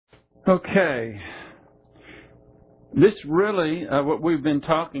Okay. This really, what we've been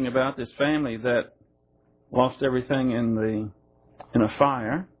talking about, this family that lost everything in a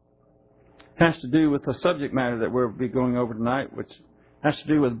fire, has to do with the subject matter that we'll be going over tonight, which has to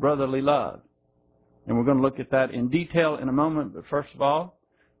do with brotherly love. And we're going to look at that in detail in a moment. But first of all,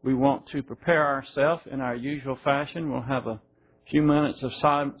 we want to prepare ourselves in our usual fashion. We'll have a few minutes of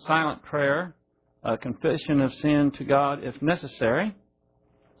silent prayer, a confession of sin to God if necessary.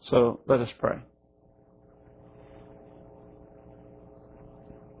 So let us pray.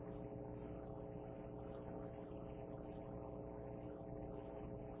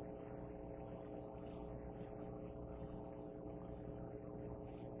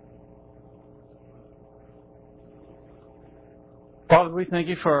 Father, we thank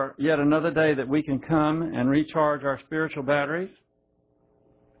you for yet another day that we can come and recharge our spiritual batteries.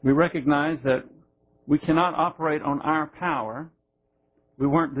 We recognize that we cannot operate on our power. We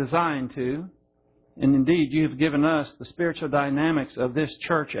weren't designed to. And indeed, you have given us the spiritual dynamics of this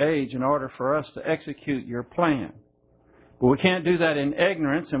church age in order for us to execute your plan. But we can't do that in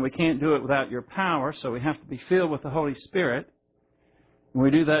ignorance, and we can't do it without your power, so we have to be filled with the Holy Spirit. And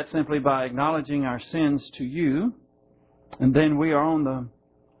we do that simply by acknowledging our sins to you. And then we are on the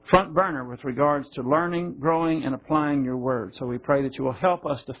front burner with regards to learning, growing, and applying your word. So we pray that you will help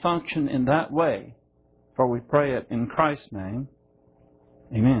us to function in that way. For we pray it in Christ's name.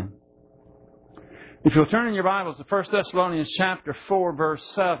 Amen. If you'll turn in your Bibles to 1 Thessalonians chapter 4, verse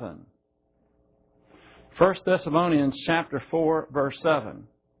 7. 1 Thessalonians chapter 4, verse 7.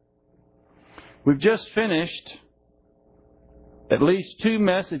 We've just finished at least two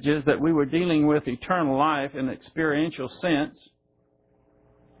messages that we were dealing with eternal life in an experiential sense.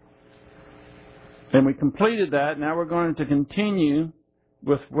 And we completed that. Now we're going to continue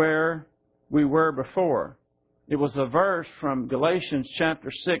with where we were before. It was a verse from Galatians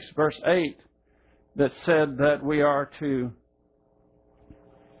chapter 6, verse 8 that said that we are to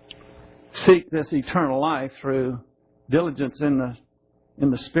seek this eternal life through diligence in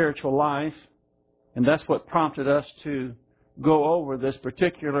the spiritual life. And that's what prompted us to go over this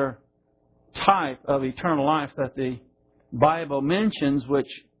particular type of eternal life that the Bible mentions, which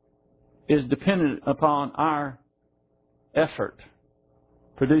is dependent upon our effort,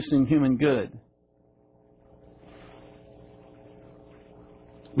 producing human good.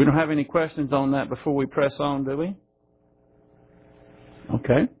 We don't have any questions on that before we press on, do we?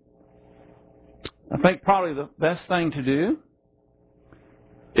 Okay. I think probably the best thing to do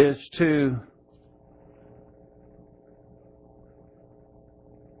is to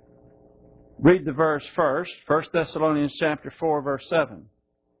read the verse first, 1 Thessalonians chapter 4, verse 7.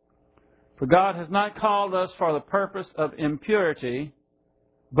 For God has not called us for the purpose of impurity,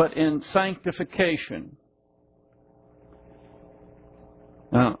 but in sanctification.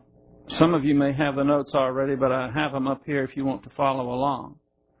 Now, some of you may have the notes already, but I have them up here if you want to follow along.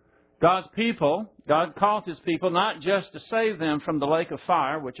 God's people, God called His people not just to save them from the lake of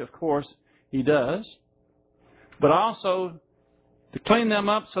fire, which of course He does, but also to clean them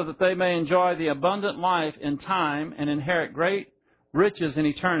up so that they may enjoy the abundant life in time and inherit great riches in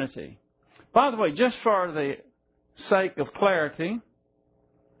eternity. By the way, just for the sake of clarity,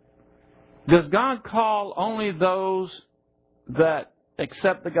 does God call only those that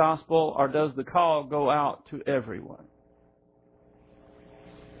accept the gospel, or does the call go out to everyone?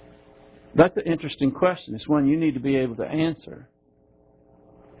 That's an interesting question. It's one you need to be able to answer.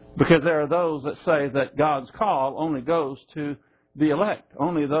 Because there are those that say that God's call only goes to the elect,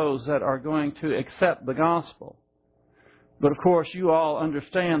 only those that are going to accept the gospel. But of course, you all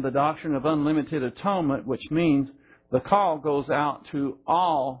understand the doctrine of unlimited atonement, which means the call goes out to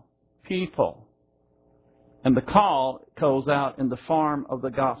all people. And the call goes out in the form of the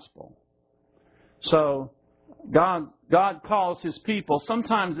gospel. So, God calls His people.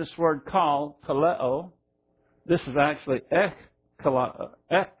 Sometimes this word call, kaleo, this is actually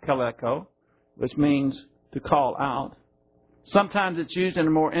ekkaleko, which means to call out. Sometimes it's used in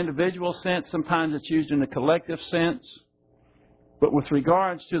a more individual sense. Sometimes it's used in a collective sense. But with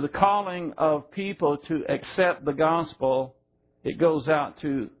regards to the calling of people to accept the gospel, it goes out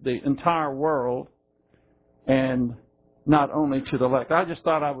to the entire world and not only to the elect. I just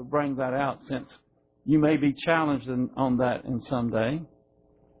thought I would bring that out since you may be challenged on that in some day.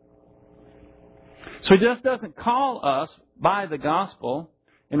 So He just doesn't call us by the gospel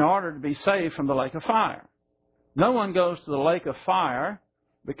in order to be saved from the lake of fire. No one goes to the lake of fire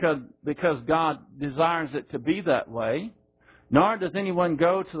because God desires it to be that way, nor does anyone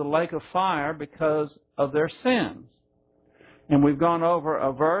go to the lake of fire because of their sins. And we've gone over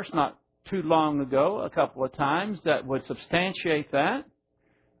a verse not too long ago, a couple of times, that would substantiate that.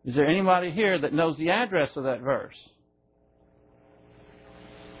 Is there anybody here that knows the address of that verse?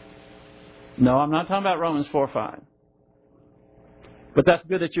 No, I'm not talking about Romans 4:5. But that's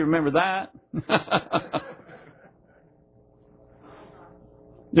good that you remember that.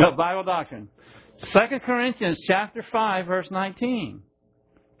 Bible doctrine. 2 Corinthians chapter 5, verse 19.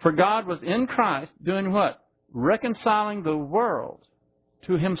 For God was in Christ doing what? Reconciling the world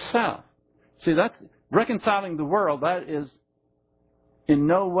to Himself. See, that's reconciling the world. That is, in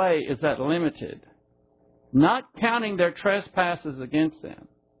no way is that limited. Not counting their trespasses against them.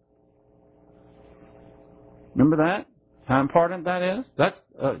 Remember that? How important that is? That's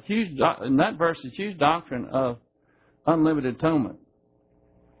a huge, in that verse is huge doctrine of unlimited atonement.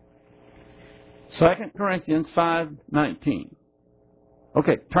 2 Corinthians 5:19.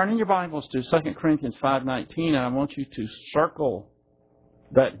 Okay, turn in your Bibles to 2 Corinthians 5:19, and I want you to circle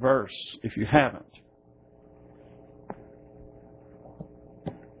that verse if you haven't.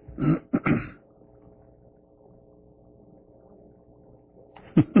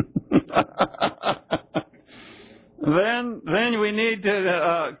 Then we need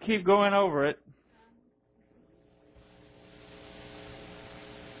to keep going over it.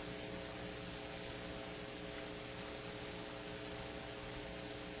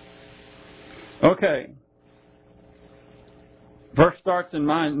 Okay. Verse starts in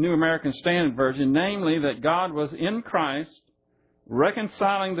my New American Standard Version, namely that God was in Christ,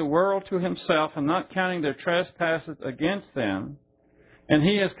 reconciling the world to Himself and not counting their trespasses against them, and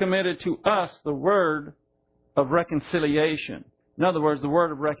He has committed to us the word of reconciliation. In other words, the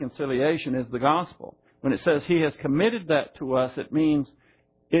word of reconciliation is the gospel. When it says He has committed that to us, it means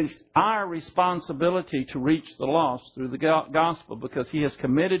it's our responsibility to reach the lost through the gospel, because He has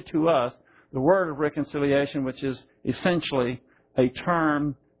committed to us the word of reconciliation, which is essentially a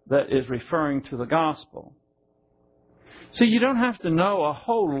term that is referring to the gospel. See, you don't have to know a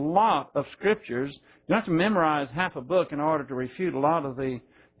whole lot of scriptures. You don't have to memorize half a book in order to refute a lot of the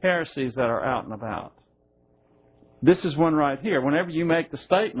heresies that are out and about. This is one right here. Whenever you make the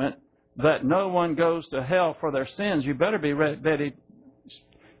statement that no one goes to hell for their sins, you better be ready.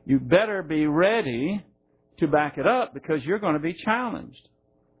 You better be ready to back it up, because you're going to be challenged.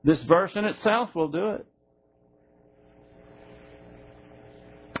 This verse in itself will do it.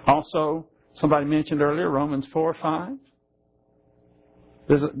 Also, somebody mentioned earlier Romans 4:5.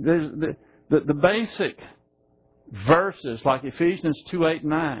 There's the basic verses like Ephesians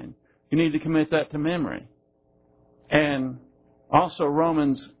 2:8-9. You need to commit that to memory. And also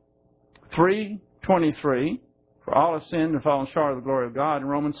Romans 3:23, for all have sinned and fallen short of the glory of God, and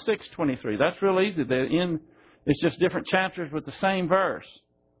Romans 6:23. That's real easy. It's just different chapters with the same verse.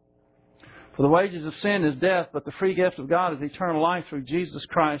 For the wages of sin is death, but the free gift of God is eternal life through Jesus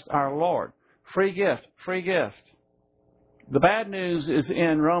Christ our Lord. Free gift, free gift. The bad news is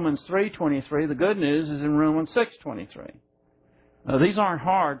in Romans 3:23. The good news is in Romans 6:23. Now, these aren't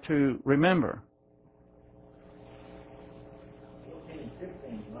hard to remember.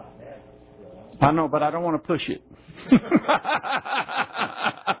 I know, but I don't want to push it.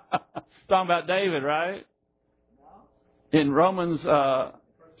 Talking about David, right? In Romans... that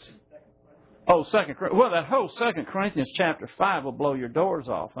whole 2 Corinthians chapter 5 will blow your doors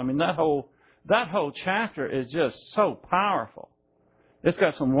off. I mean, that whole chapter is just so powerful. It's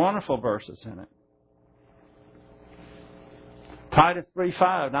got some wonderful verses in it. Titus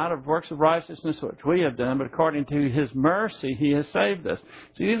 3:5, not of works of righteousness which we have done, but according to His mercy He has saved us.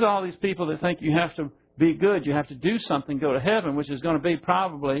 See, these are all these people that think you have to be good, you have to do something, go to heaven, which is going to be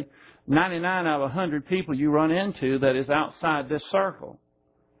probably 99 out of 100 people you run into that is outside this circle.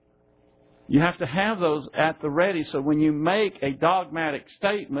 You have to have those at the ready, so when you make a dogmatic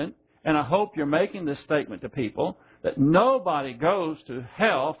statement, and I hope you're making this statement to people, that nobody goes to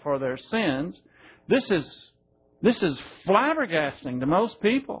hell for their sins, this is flabbergasting to most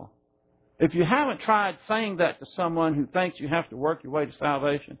people. If you haven't tried saying that to someone who thinks you have to work your way to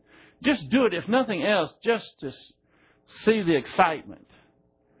salvation, just do it, if nothing else, just to see the excitement.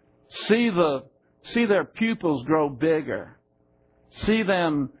 See their pupils grow bigger. See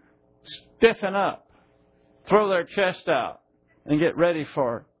them stiffen up, throw their chest out, and get ready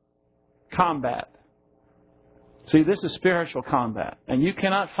for combat. See, this is spiritual combat, and you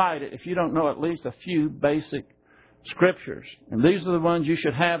cannot fight it if you don't know at least a few basic scriptures. And these are the ones you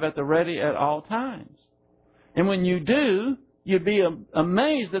should have at the ready at all times. And when you do, you'd be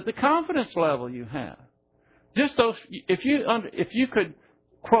amazed at the confidence level you have. Just those, if you could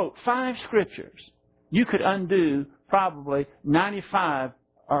quote 5 scriptures, you could undo probably 95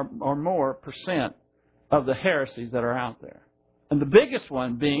 or more percent of the heresies that are out there. And the biggest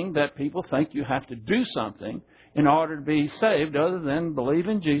one being that people think you have to do something in order to be saved other than believe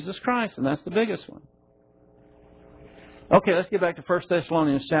in Jesus Christ, and that's the biggest one. Okay, let's get back to 1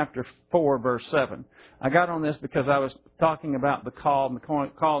 Thessalonians chapter 4, verse 7. I got on this because I was talking about the call, and the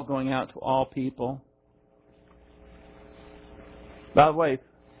call going out to all people. By the way,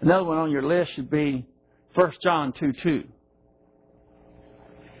 another one on your list should be 1 John 2:2.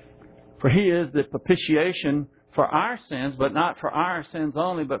 For He is the propitiation for our sins, but not for our sins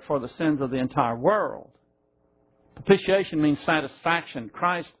only, but for the sins of the entire world. Propitiation means satisfaction.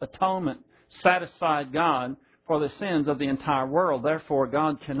 Christ's atonement satisfied God for the sins of the entire world. Therefore,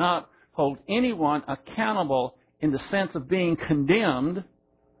 God cannot hold anyone accountable in the sense of being condemned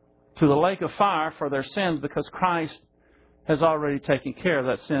to the lake of fire for their sins, because Christ has already taken care of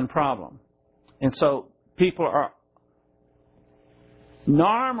that sin problem. And so people are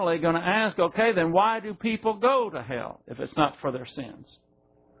normally going to ask, okay, then why do people go to hell if it's not for their sins?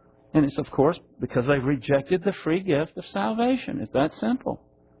 And it's, of course, because they've rejected the free gift of salvation. It's that simple.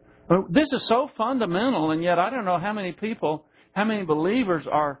 This is so fundamental, and yet I don't know how many people, how many believers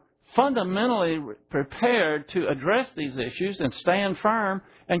are fundamentally prepared to address these issues and stand firm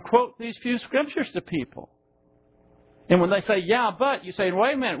and quote these few scriptures to people. And when they say, yeah, but, you say,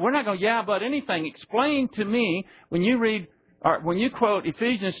 wait a minute, we're not going to yeah, but anything. Explain to me when you read, or when you quote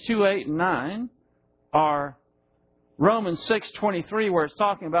Ephesians 2:8 and 9, or Romans 6:23, where it's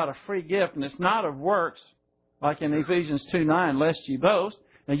talking about a free gift, and it's not of works, like in Ephesians 2:9, lest ye boast.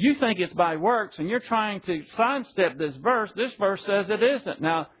 Now, you think it's by works, and you're trying to sidestep this verse. This verse says it isn't.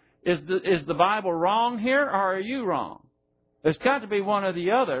 Now, is the Bible wrong here, or are you wrong? There's got to be one or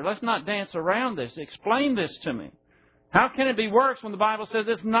the other. Let's not dance around this. Explain this to me. How can it be works when the Bible says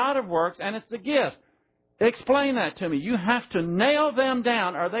it's not of works and it's a gift? Explain that to me. You have to nail them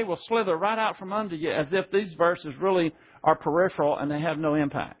down, or they will slither right out from under you as if these verses really are peripheral and they have no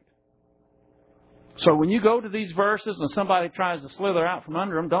impact. So when you go to these verses and somebody tries to slither out from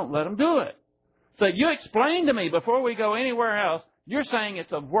under them, don't let them do it. So you explain to me before we go anywhere else. You're saying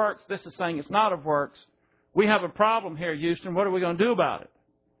it's of works. This is saying it's not of works. We have a problem here, Houston. What are we going to do about it?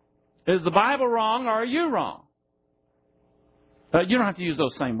 Is the Bible wrong, or are you wrong? You don't have to use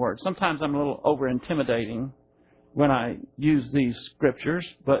those same words. Sometimes I'm a little over-intimidating when I use these scriptures,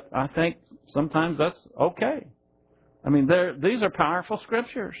 but I think sometimes that's okay. I mean, these are powerful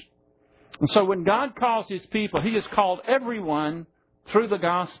scriptures. And so when God calls His people, He has called everyone through the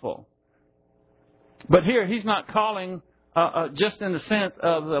gospel. But here, He's not calling just in the sense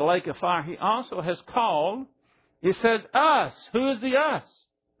of the lake of fire. He also has called, He says, us. Who is the us?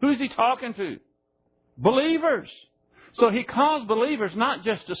 Who is He talking to? Believers. So He calls believers not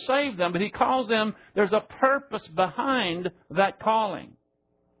just to save them, but He calls them, there's a purpose behind that calling.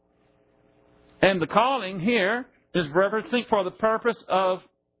 And the calling here is referencing for the purpose of,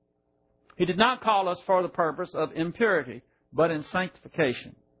 He did not call us for the purpose of impurity, but in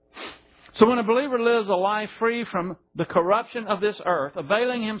sanctification. So when a believer lives a life free from the corruption of this earth,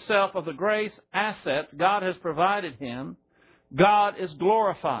 availing himself of the grace assets God has provided him, God is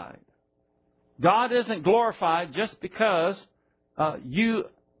glorified. God isn't glorified just because you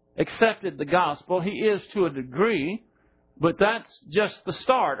accepted the gospel. He is to a degree, but that's just the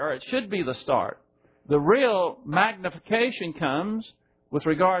start, or it should be the start. The real magnification comes with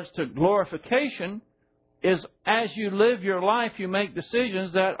regards to glorification is as you live your life, you make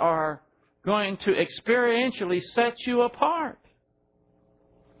decisions that are going to experientially set you apart.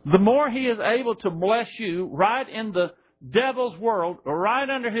 The more He is able to bless you right in the devil's world, right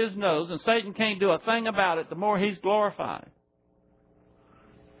under his nose, and Satan can't do a thing about it, the more he's glorified.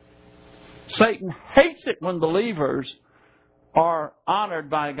 Satan hates it when believers are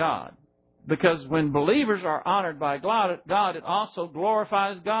honored by God. Because when believers are honored by God, it also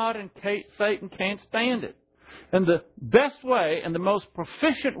glorifies God, and Satan can't stand it. And the best way and the most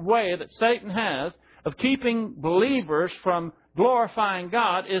proficient way that Satan has of keeping believers from glorifying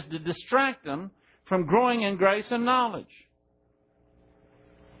God is to distract them from growing in grace and knowledge.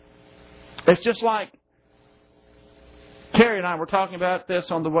 It's just like Carrie and I were talking about this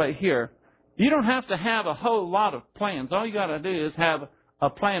on the way here. You don't have to have a whole lot of plans. All you got to do is have a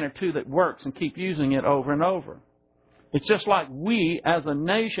plan or two that works and keep using it over and over. It's just like we as a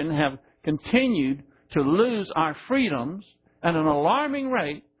nation have continued to lose our freedoms at an alarming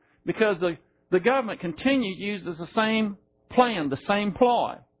rate because the government continued to use the same plan, the same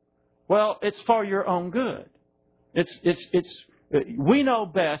ploy. Well, it's for your own good. We know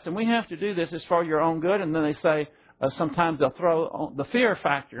best, and we have to do this. It's for your own good. And then they say, sometimes they'll throw the fear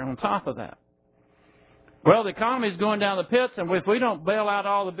factor on top of that. Well, the economy is going down the pits, and if we don't bail out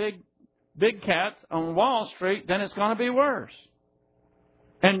all the big cats on Wall Street, then it's going to be worse.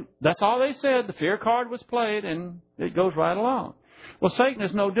 And that's all they said. The fear card was played, and it goes right along. Well, Satan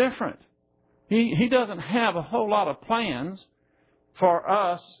is no different. He doesn't have a whole lot of plans for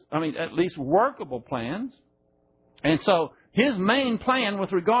us, at least workable plans. And so his main plan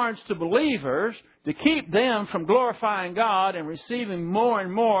with regards to believers, to keep them from glorifying God and receiving more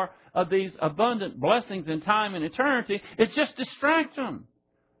and more of these abundant blessings in time and eternity, is just distract them.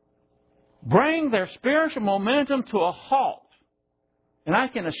 Bring their spiritual momentum to a halt. And I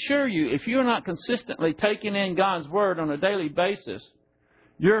can assure you, if you're not consistently taking in God's Word on a daily basis,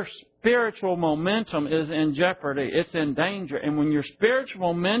 your spiritual momentum is in jeopardy. It's in danger. And when your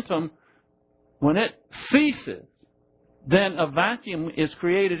spiritual momentum, when it ceases, then a vacuum is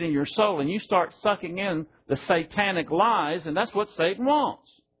created in your soul and you start sucking in the satanic lies, and that's what Satan wants.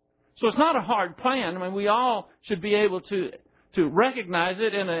 So it's not a hard plan. We all should be able to recognize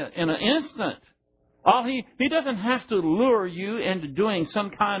it in an instant. He doesn't have to lure you into doing some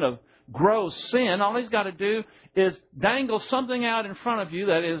kind of gross sin. All he's got to do is dangle something out in front of you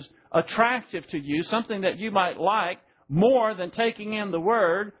that is attractive to you, something that you might like more than taking in the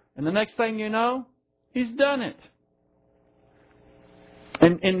Word, and the next thing you know, he's done it.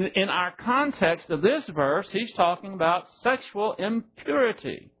 And in our context of this verse, he's talking about sexual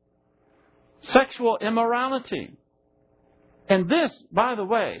impurity, sexual immorality. And this, by the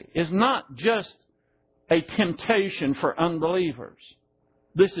way, is not just a temptation for unbelievers.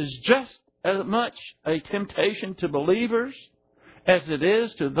 This is just as much a temptation to believers as it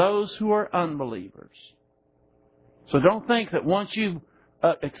is to those who are unbelievers. So don't think that once you've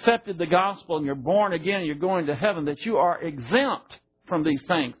accepted the gospel and you're born again, you're going to heaven, that you are exempt from these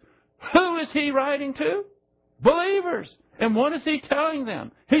things. Who is he writing to? Believers. And what is he telling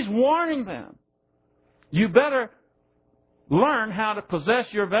them? He's warning them. You better learn how to possess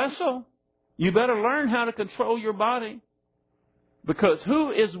your vessel. You better learn how to control your body. Because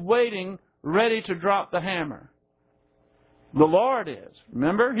who is waiting, ready to drop the hammer? The Lord is.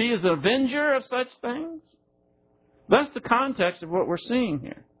 Remember, He is an avenger of such things. That's the context of what we're seeing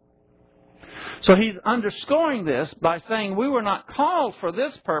here. So He's underscoring this by saying we were not called for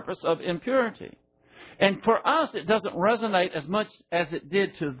this purpose of impurity. And for us, it doesn't resonate as much as it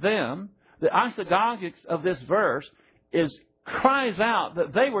did to them. The isagogics of this verse cries out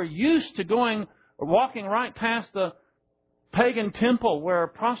that they were used to walking right past the pagan temple where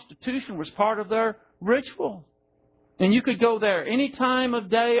prostitution was part of their ritual. And you could go there any time of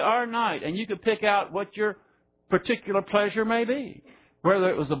day or night, and you could pick out what your particular pleasure may be. Whether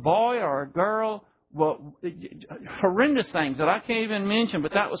it was a boy or a girl, horrendous things that I can't even mention,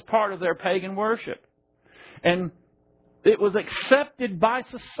 but that was part of their pagan worship. And it was accepted by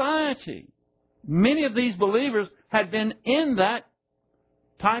society. Many of these believers had been in that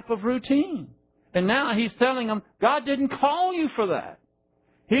type of routine. And now He's telling them, God didn't call you for that.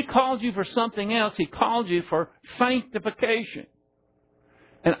 He called you for something else. He called you for sanctification.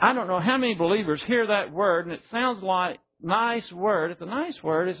 And I don't know how many believers hear that word, and it sounds like a nice word. It's a nice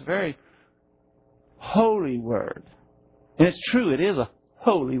word. It's a very holy word. And it's true, it is a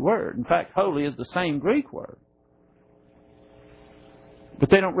holy word. In fact, holy is the same Greek word. But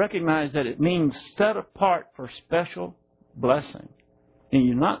they don't recognize that it means set apart for special blessing. And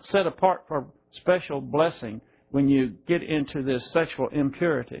you're not set apart for special blessing when you get into this sexual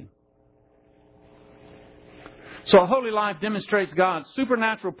impurity. So a holy life demonstrates God's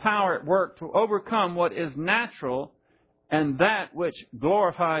supernatural power at work to overcome what is natural and that which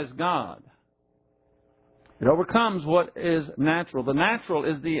glorifies God. It overcomes what is natural. The natural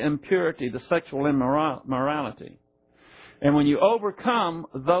is the impurity, the sexual immorality. And when you overcome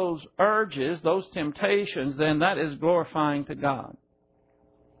those urges, those temptations, then that is glorifying to God.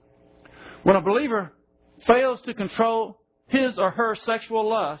 When a believer fails to control his or her sexual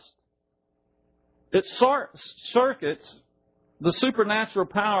lust, it circuits the supernatural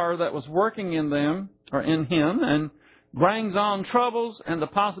power that was working in them or in him and brings on troubles and the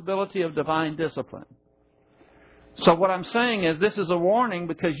possibility of divine discipline. So what I'm saying is this is a warning,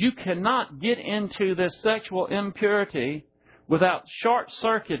 because you cannot get into this sexual impurity without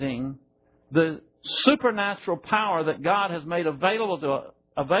short-circuiting the supernatural power that God has made available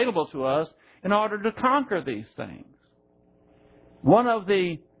to us in order to conquer these things. One of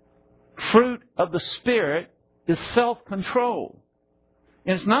the fruit of the Spirit is self-control.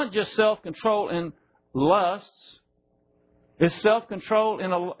 And it's not just self-control in lusts. It's self-control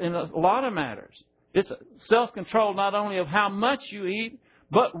in a lot of matters. It's self-control not only of how much you eat,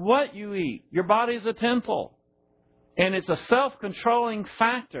 but what you eat. Your body is a temple. And it's a self-controlling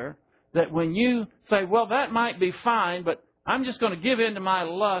factor that when you say, well, that might be fine, but I'm just going to give in to my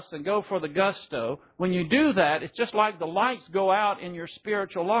lust and go for the gusto. When you do that, it's just like the lights go out in your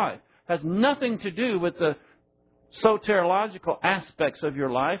spiritual life. It has nothing to do with the soteriological aspects of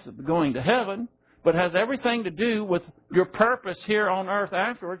your life, of going to heaven, but has everything to do with your purpose here on earth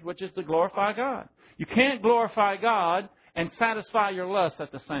afterwards, which is to glorify God. You can't glorify God and satisfy your lust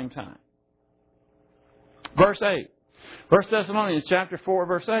at the same time. Verse 8. 1 Thessalonians chapter 4,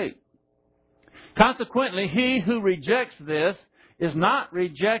 verse 8. Consequently, he who rejects this is not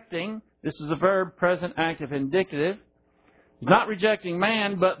rejecting, this is a verb, present, active, indicative, is not rejecting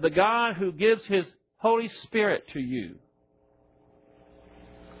man, but the God who gives His Holy Spirit to you.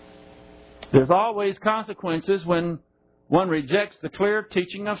 There's always consequences when one rejects the clear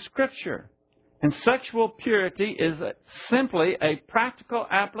teaching of Scripture. And sexual purity is simply a practical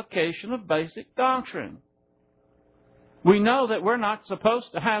application of basic doctrine. We know that we're not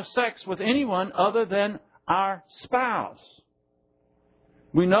supposed to have sex with anyone other than our spouse.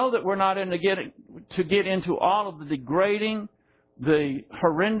 We know that we're not to get into all of the degrading, the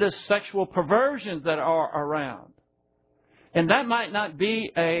horrendous sexual perversions that are around. And that might not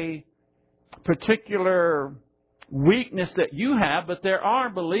be a particular weakness that you have, but there are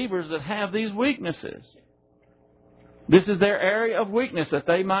believers that have these weaknesses. This is their area of weakness that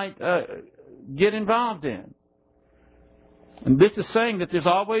they might get involved in. And this is saying that there's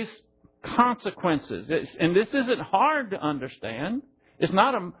always consequences. And this isn't hard to understand. It's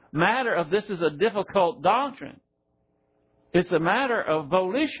not a matter of this is a difficult doctrine. It's a matter of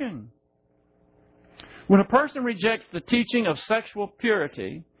volition. When a person rejects the teaching of sexual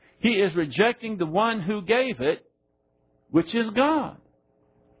purity, he is rejecting the one who gave it, which is God.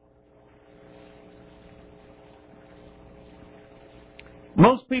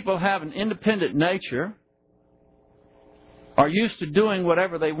 Most people have an independent nature, are used to doing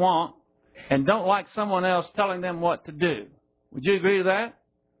whatever they want, and don't like someone else telling them what to do. Would you agree to that?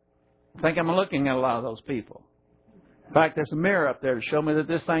 I think I'm looking at a lot of those people. In fact, there's a mirror up there to show me that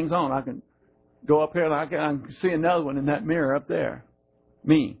this thing's on. I can go up here and I can see another one in that mirror up there.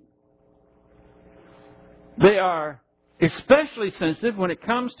 Me. They are especially sensitive when it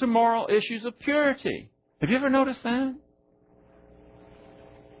comes to moral issues of purity. Have you ever noticed that?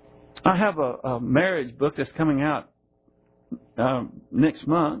 I have a marriage book that's coming out next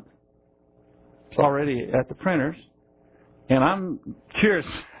month. It's already at the printers. And I'm curious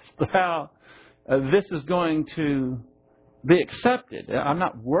as to how this is going to be accepted. I'm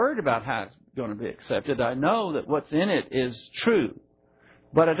not worried about how it's going to be accepted. I know that what's in it is true.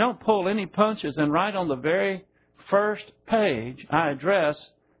 But I don't pull any punches, and right on the very first page, I address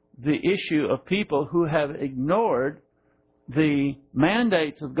the issue of people who have ignored the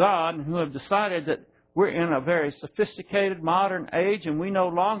mandates of God and who have decided that we're in a very sophisticated modern age and we no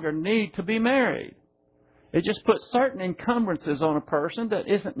longer need to be married. It just puts certain encumbrances on a person that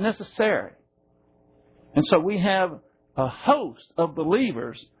isn't necessary. And so we have a host of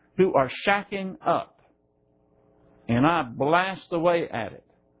believers who are shacking up. And I blast away at it.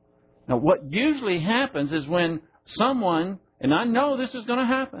 Now, what usually happens is when someone, and I know this is going to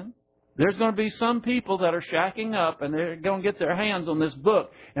happen, there's going to be some people that are shacking up and they're going to get their hands on this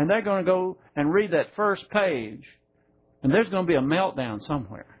book and they're going to go and read that first page and there's going to be a meltdown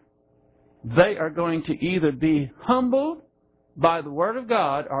somewhere. They are going to either be humbled by the Word of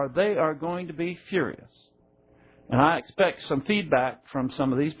God or they are going to be furious. And I expect some feedback from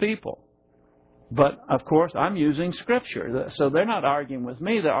some of these people. But, of course, I'm using Scripture. So they're not arguing with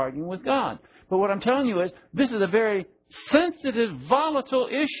me, they're arguing with God. But what I'm telling you is, this is a very sensitive, volatile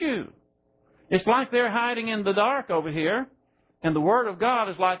issue. It's like they're hiding in the dark over here, and the Word of God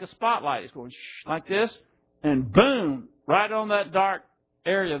is like a spotlight. It's going like this, and boom, right on that dark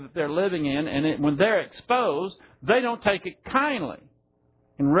area that they're living in. And when they're exposed, they don't take it kindly.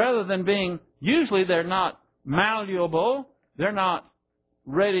 And rather than being, usually they're not malleable, they're not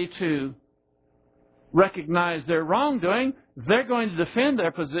ready to recognize their wrongdoing, they're going to defend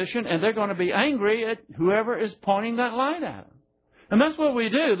their position and they're going to be angry at whoever is pointing that light at them. And that's what we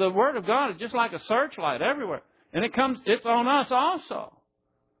do. The Word of God is just like a searchlight everywhere. And it's on us also.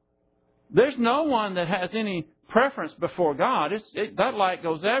 There's no one that has any preference before God. That light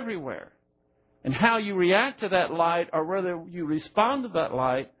goes everywhere. And how you react to that light or whether you respond to that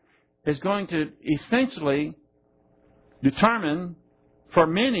light is going to essentially determine for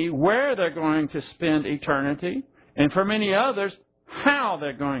many where they're going to spend eternity, and for many others, how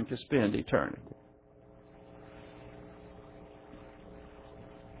they're going to spend eternity.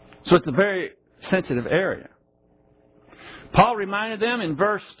 So it's a very sensitive area. Paul reminded them in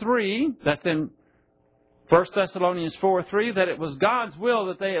verse 3, that's in 1 Thessalonians 4:3, that it was God's will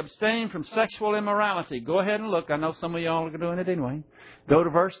that they abstain from sexual immorality. Go ahead and look. I know some of y'all are doing it anyway. Go to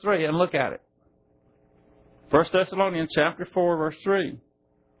verse 3 and look at it. 1 Thessalonians chapter 4, verse 3.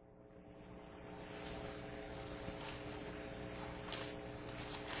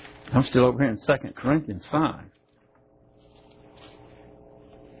 I'm still over here in 2 Corinthians 5.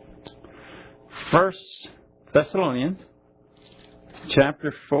 1 Thessalonians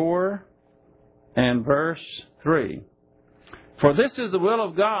chapter 4 and verse 3. For this is the will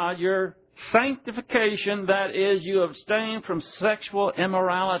of God, your sanctification, that is, you abstain from sexual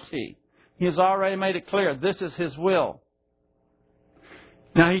immorality. He has already made it clear. This is His will.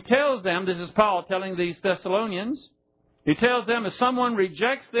 Now He tells them, this is Paul telling these Thessalonians, he tells them if someone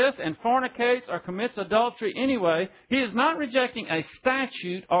rejects this and fornicates or commits adultery anyway, he is not rejecting a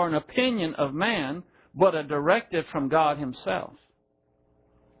statute or an opinion of man, but a directive from God Himself.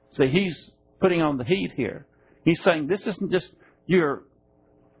 See, He's putting on the heat here. He's saying this isn't just your...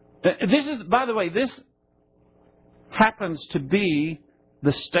 This is, by the way, this happens to be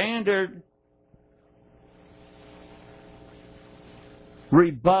the standard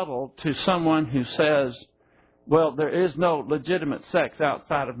rebuttal to someone who says, well, there is no legitimate sex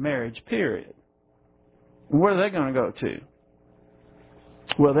outside of marriage, period. Where are they going to go to?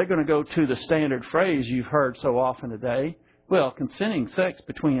 Well, they're going to go to the standard phrase you've heard so often today. Well, consenting sex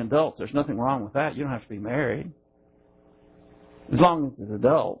between adults, there's nothing wrong with that. You don't have to be married. As long as it's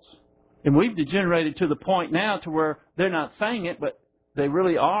adults. And we've degenerated to the point now to where they're not saying it, but they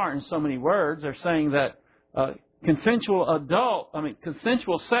really are in so many words. They're saying that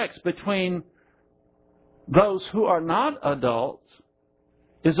consensual sex between those who are not adults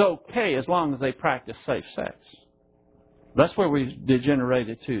is okay as long as they practice safe sex. That's where we've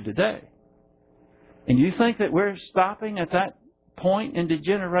degenerated to today. And you think that we're stopping at that point in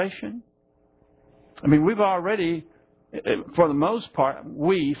degeneration? I mean, we've already, for the most part,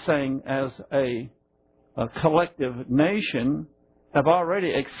 we, saying as a collective nation, have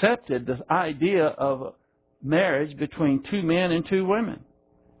already accepted the idea of marriage between two men and two women.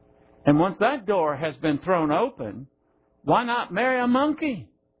 And once that door has been thrown open, why not marry a monkey?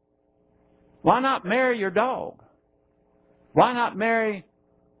 Why not marry your dog? Why not marry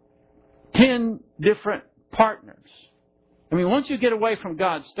 10 different partners? I mean, once you get away from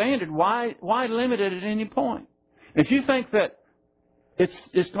God's standard, why limit it at any point? If you think that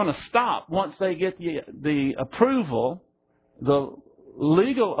it's going to stop once they get the approval, the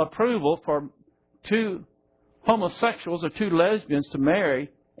legal approval for two homosexuals or two lesbians to marry,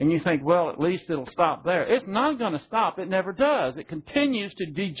 and you think, well, at least it'll stop there. It's not going to stop. It never does. It continues to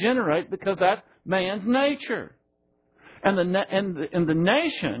degenerate because that's man's nature. And the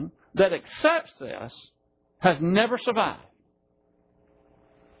nation that accepts this has never survived.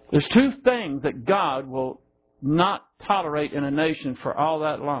 There's two things that God will not tolerate in a nation for all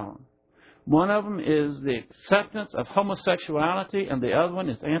that long. One of them is the acceptance of homosexuality, and the other one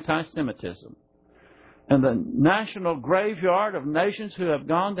is anti-Semitism. And the national graveyard of nations who have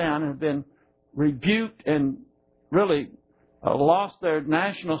gone down and have been rebuked and really lost their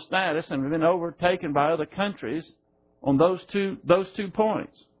national status and have been overtaken by other countries on those two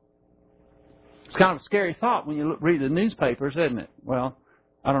points. It's kind of a scary thought when you read the newspapers, isn't it? Well,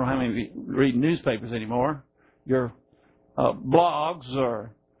 I don't know how many of you read newspapers anymore. Your blogs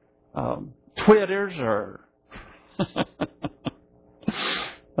or Twitters or...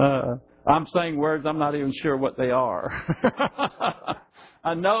 I'm saying words I'm not even sure what they are.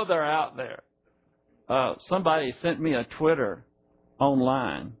 I know they're out there. Somebody sent me a Twitter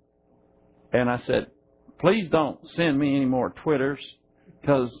online, and I said, please don't send me any more Twitters,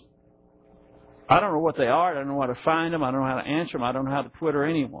 because I don't know what they are. I don't know how to find them. I don't know how to answer them. I don't know how to Twitter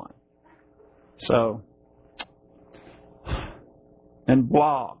anyone. So, and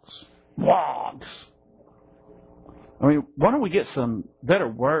blogs. I mean, why don't we get some better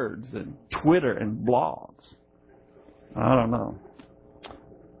words than Twitter and blogs? I don't know.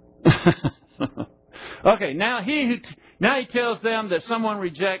 Okay, now he tells them that someone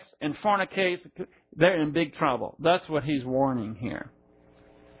rejects and fornicates, they're in big trouble. That's what he's warning here.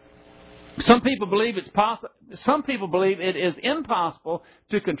 Some people believe it's possible. Some people believe it is impossible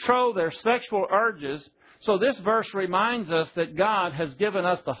to control their sexual urges. So this verse reminds us that God has given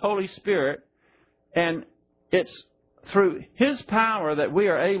us the Holy Spirit, and it's through His power that we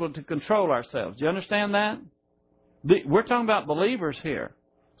are able to control ourselves. Do you understand that? We're talking about believers here.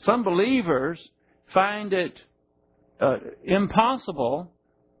 Some believers find it impossible,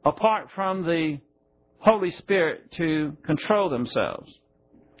 apart from the Holy Spirit, to control themselves.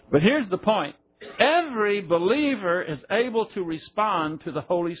 But here's the point. Every believer is able to respond to the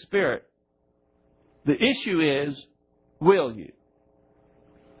Holy Spirit. The issue is, will you?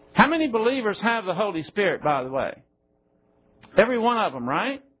 How many believers have the Holy Spirit, by the way? Every one of them,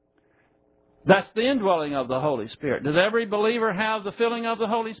 right? That's the indwelling of the Holy Spirit. Does every believer have the filling of the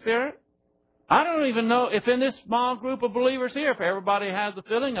Holy Spirit? I don't even know if in this small group of believers here, if everybody has the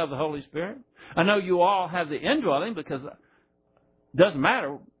filling of the Holy Spirit. I know you all have the indwelling, because it doesn't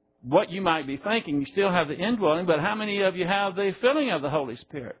matter what you might be thinking, you still have the indwelling, but how many of you have the filling of the Holy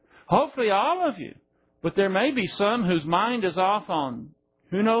Spirit? Hopefully all of you. But there may be some whose mind is off on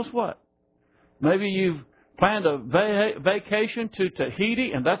who knows what. Maybe you've planned a vacation to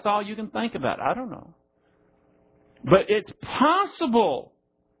Tahiti, and that's all you can think about. I don't know. But it's possible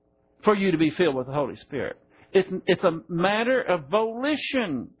for you to be filled with the Holy Spirit. It's a matter of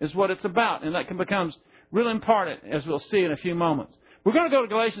volition is what it's about, and that becomes real important, as we'll see in a few moments. We're going to go to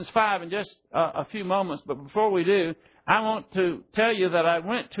Galatians 5 in just a few moments, but before we do, I want to tell you that I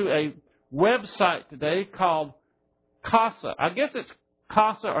went to a website today called CASA. I guess it's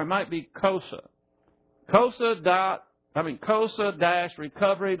CASA, or it might be COSA.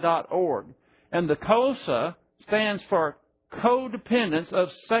 COSA-recovery.org. And the COSA stands for Codependence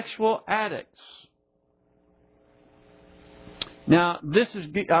of Sexual Addicts. Now,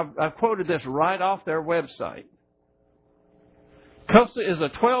 I've quoted this right off their website. COSA is a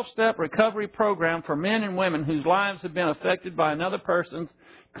 12-step recovery program for men and women whose lives have been affected by another person's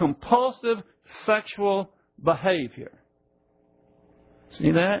compulsive sexual behavior.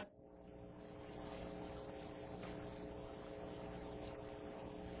 See that?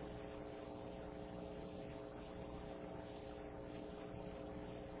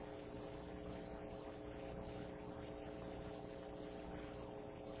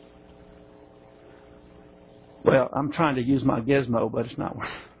 Well, I'm trying to use my gizmo, but it's not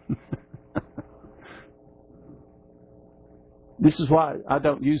working. This is why I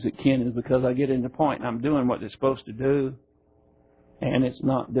don't use it, Ken, is because I get in the point and I'm doing what it's supposed to do, and it's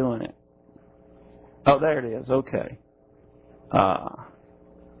not doing it. Oh, there it is. Okay.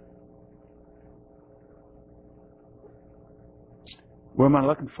 Where am I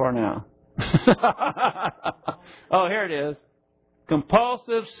looking for now? Oh, here it is.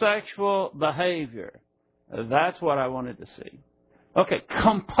 Compulsive sexual behavior. That's what I wanted to see. Okay,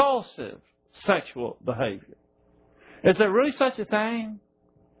 compulsive sexual behavior. Is there really such a thing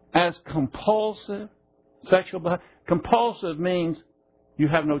as compulsive sexual behavior? Compulsive means you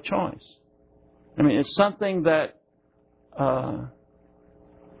have no choice. I mean, it's something that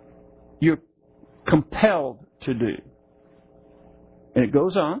you're compelled to do. And it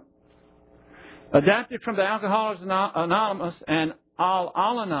goes on. Adapted from the Alcoholics Anonymous and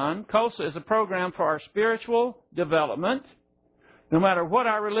Al-Anon, COSA is a program for our spiritual development, no matter what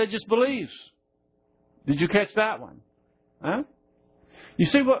our religious beliefs. Did you catch that one? Huh? You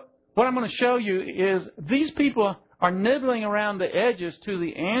see, what I'm going to show you is these people are nibbling around the edges to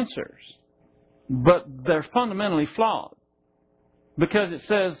the answers, but they're fundamentally flawed, because it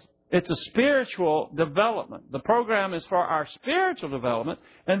says it's a spiritual development. The program is for our spiritual development,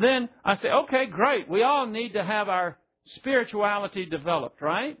 and then I say, okay, great, we all need to have our spirituality developed,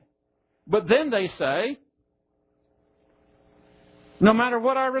 right? But then they say, no matter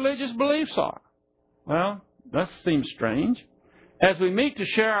what our religious beliefs are. Well, that seems strange. As we meet to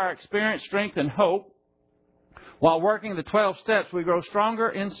share our experience, strength, and hope, while working the 12 steps, we grow stronger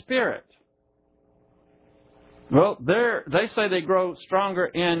in spirit. Well, they say they grow stronger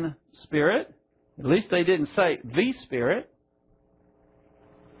in spirit. At least they didn't say the Spirit.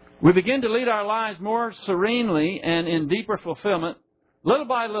 We begin to lead our lives more serenely and in deeper fulfillment, little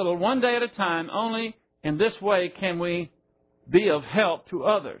by little, one day at a time. Only in this way can we be of help to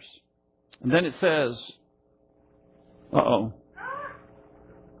others. And then it says,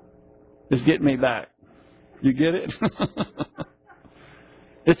 it's getting me back. You get it?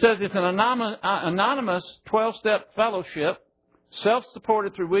 It says it's an anonymous 12-step fellowship,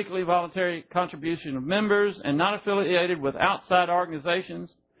 self-supported through weekly voluntary contribution of members and not affiliated with outside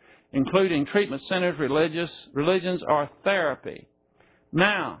organizations, including treatment centers, religions, or therapy.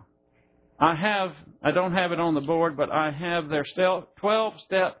 Now, I don't have it on the board, but I have their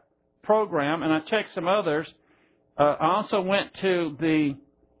 12-step program, and I checked some others. I also went to the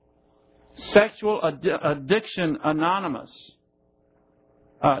Sexual Addiction Anonymous.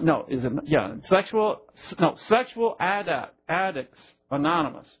 Sexual Addicts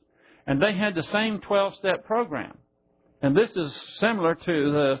Anonymous. And they had the same 12-step program. And this is similar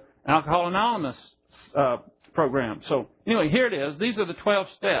to the Alcohol Anonymous program. So anyway, here it is. These are the 12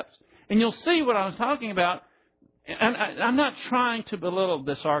 steps. And you'll see what I was talking about. And I'm not trying to belittle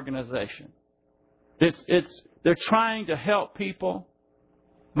this organization. They're trying to help people.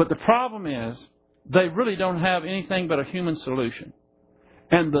 But the problem is, they really don't have anything but a human solution.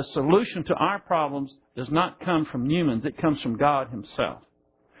 And the solution to our problems does not come from humans. It comes from God Himself.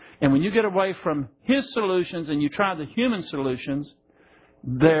 And when you get away from His solutions and you try the human solutions,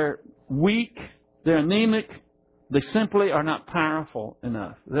 they're weak, they're anemic, they simply are not powerful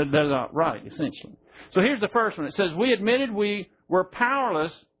enough. They're not right, essentially. So here's the first one. It says, we admitted we were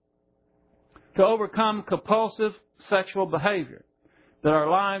powerless to overcome compulsive sexual behavior, that our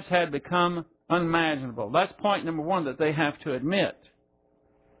lives had become unmanageable. That's point number one that they have to admit.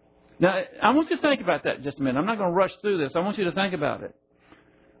 Now, I want you to think about that just a minute. I'm not going to rush through this. I want you to think about it.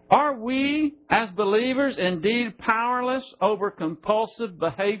 Are we, as believers, indeed powerless over compulsive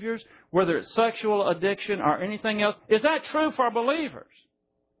behaviors, whether it's sexual addiction or anything else? Is that true for believers?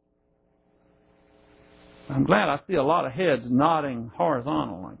 I'm glad I see a lot of heads nodding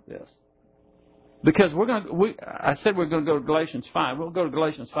horizontal like this. Because I said we're going to go to Galatians 5. We'll go to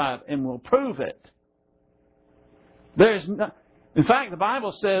Galatians 5 and we'll prove it. In fact, the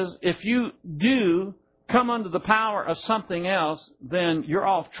Bible says if you do come under the power of something else, then you're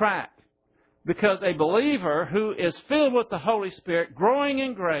off track. Because a believer who is filled with the Holy Spirit, growing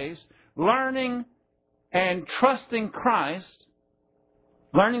in grace, learning and trusting Christ,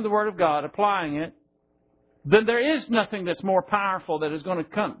 learning the Word of God, applying it, then there is nothing that's more powerful that is going to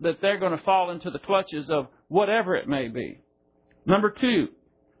come, that they're going to fall into the clutches of whatever it may be. Number two,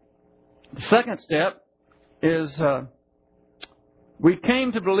 the second step is we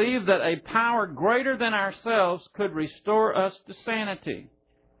came to believe that a power greater than ourselves could restore us to sanity.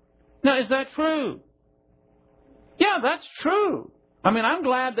 Now, is that true? Yeah, that's true. I mean, I'm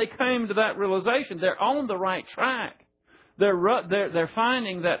glad they came to that realization. They're on the right track. They're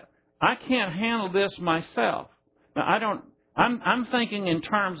finding that I can't handle this myself. Now, I'm thinking in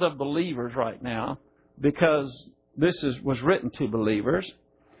terms of believers right now, because this was written to believers.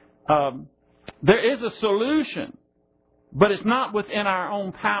 There is a solution, but it's not within our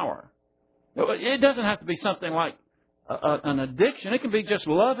own power. It doesn't have to be something like an addiction. It can be just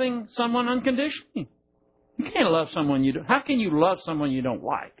loving someone unconditionally. You can't love someone you don't. How can you love someone you don't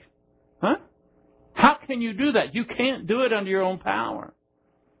like? Huh? How can you do that? You can't do it under your own power.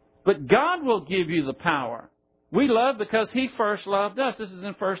 But God will give you the power. We love because He first loved us. This is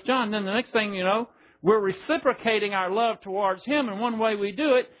in 1 John. Then the next thing you know, we're reciprocating our love towards Him. And one way we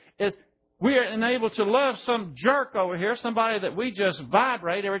do it is we are enabled to love some jerk over here, somebody that we just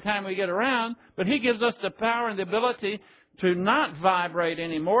vibrate every time we get around. But He gives us the power and the ability to not vibrate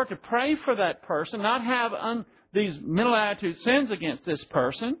anymore, to pray for that person, not have these mental attitude sins against this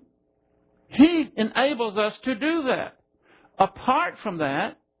person. He enables us to do that. Apart from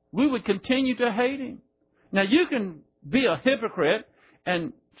that, we would continue to hate Him. Now, you can be a hypocrite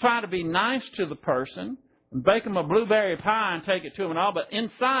and try to be nice to the person and bake them a blueberry pie and take it to them and all, but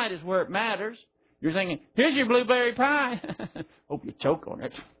inside is where it matters. You're thinking, here's your blueberry pie. Hope you choke on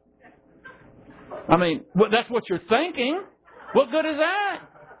it. I mean, that's what you're thinking. What good is that?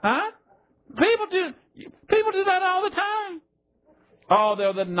 Huh? People do that all the time. Oh,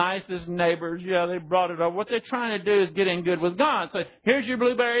 they're the nicest neighbors. Yeah, they brought it over. What they're trying to do is get in good with God. So here's your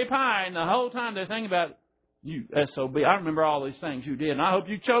blueberry pie. And the whole time they're thinking about, you SOB. I remember all these things you did. And I hope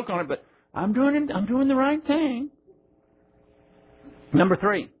you choke on it. But I'm doing the right thing. Number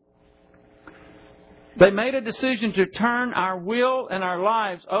 3. They made a decision to turn our will and our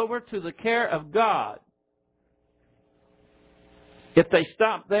lives over to the care of God. If they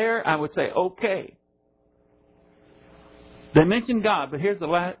stopped there, I would say, okay. They mentioned God, but here's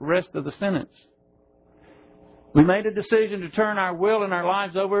the rest of the sentence. We made a decision to turn our will and our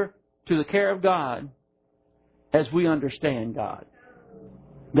lives over to the care of God as we understand God.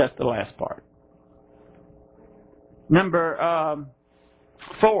 That's the last part. Number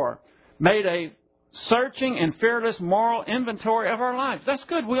 4, made a searching and fearless moral inventory of our lives. That's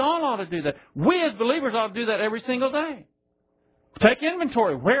good. We all ought to do that. We as believers ought to do that every single day. Take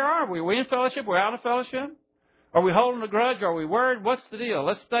inventory. Where are we? Are we in fellowship? We're out of fellowship? Are we holding a grudge? Are we worried? What's the deal?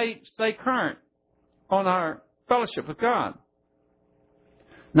 Let's stay current on our fellowship with God.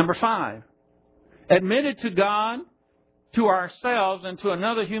 Number 5, admitted to God, to ourselves, and to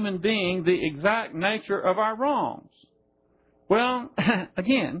another human being the exact nature of our wrongs. Well,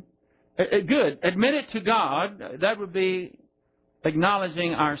 again, good. Admit it to God. That would be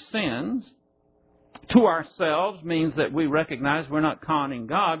acknowledging our sins. To ourselves means that we recognize we're not conning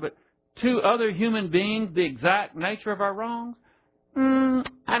God, but to other human beings, the exact nature of our wrongs?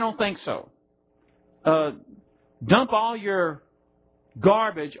 I don't think so. Dump all your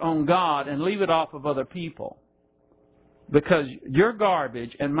garbage on God and leave it off of other people. Because your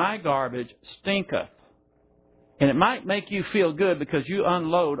garbage and my garbage stinketh. And it might make you feel good because you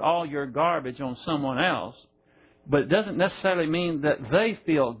unload all your garbage on someone else, but it doesn't necessarily mean that they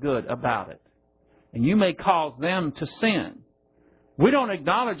feel good about it. And you may cause them to sin. We don't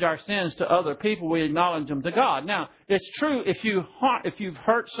acknowledge our sins to other people. We acknowledge them to God. Now, it's true if you've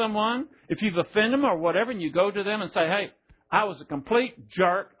hurt someone, if you've offended them or whatever, and you go to them and say, hey, I was a complete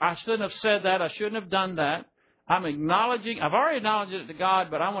jerk. I shouldn't have said that. I shouldn't have done that. I've already acknowledged it to God,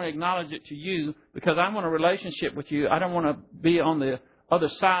 but I want to acknowledge it to you because I want a relationship with you. I don't want to be on the other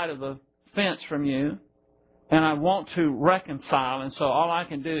side of the fence from you. And I want to reconcile. And so all I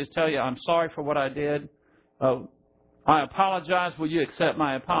can do is tell you, I'm sorry for what I did. I apologize. Will you accept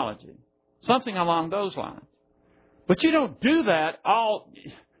my apology? Something along those lines. But you don't do that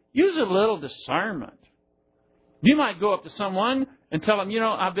use a little discernment. You might go up to someone and tell them,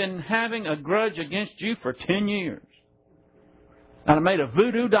 I've been having a grudge against you for 10 years. And I made a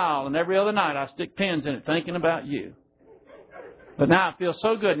voodoo doll, and every other night I stick pins in it thinking about you. But now I feel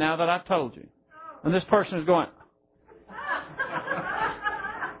so good now that I've told you. And this person is going,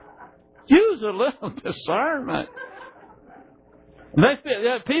 use a little discernment.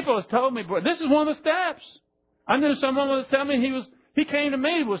 People have told me, this is one of the steps. I knew someone was telling me he came to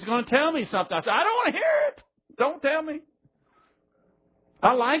me, was going to tell me something. I said, I don't want to hear it. Don't tell me.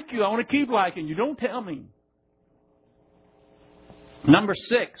 I like you. I want to keep liking you. Don't tell me. Number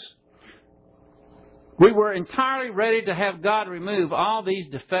 6. We were entirely ready to have God remove all these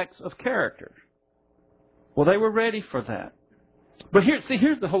defects of character. Well, they were ready for that. But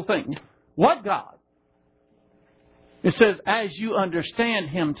here's the whole thing. What God? It says, as you understand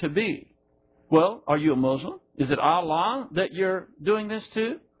Him to be. Well, are you a Muslim? Is it Allah that you're doing this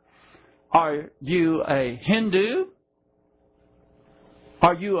to? Are you a Hindu?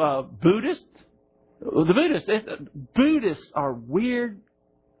 Are you a Buddhist? The Buddhists are weird.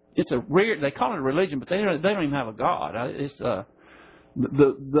 They call it a religion, but they don't even have a God.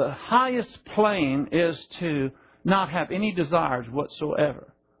 The highest plane is to not have any desires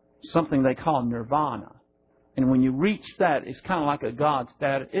whatsoever. Something they call nirvana. And when you reach that, it's kind of like a God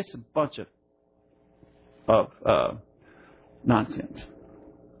status. It's a bunch of nonsense.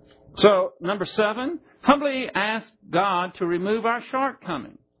 So, number 7, humbly ask God to remove our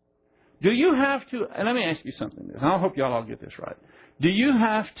shortcomings. Do you have to, and let me ask you something. I hope y'all all get this right. Do you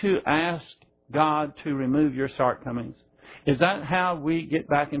have to ask God to remove your shortcomings? Is that how we get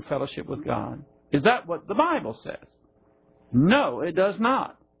back in fellowship with God? Is that what the Bible says? No, it does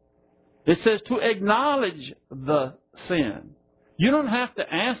not. It says to acknowledge the sin. You don't have to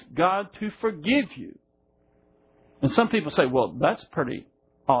ask God to forgive you. And some people say, well, that's pretty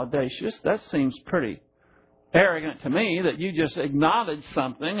audacious. That seems pretty arrogant to me that you just acknowledge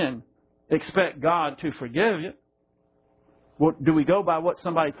something and expect God to forgive you. Well, do we go by what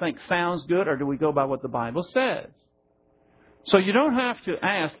somebody thinks sounds good, or do we go by what the Bible says? So you don't have to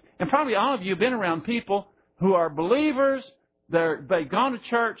ask. And probably all of you have been around people who are believers. They've gone to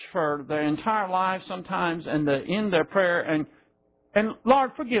church for their entire lives sometimes, and they end their prayer and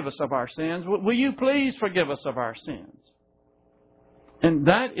Lord, forgive us of our sins. Will you please forgive us of our sins? And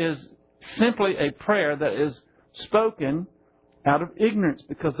that is simply a prayer that is spoken out of ignorance,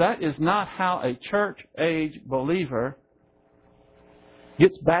 because that is not how a church-age believer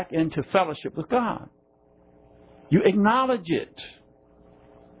gets back into fellowship with God. You acknowledge it.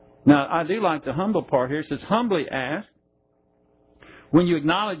 Now, I do like the humble part here. It says, humbly ask. When you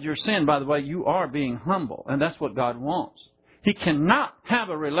acknowledge your sin, by the way, you are being humble, and that's what God wants. He cannot have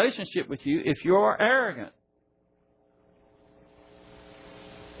a relationship with you if you're arrogant.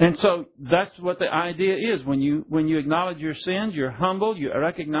 And so that's what the idea is. When you acknowledge your sins, you're humble, you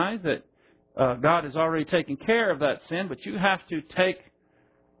recognize that God has already taken care of that sin, but you have to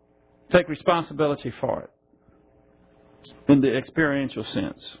take responsibility for it in the experiential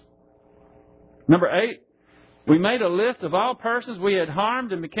sense. Number 8, we made a list of all persons we had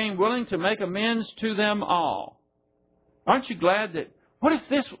harmed and became willing to make amends to them all. Aren't you glad that, what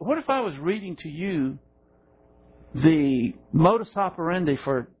if I was reading to you the modus operandi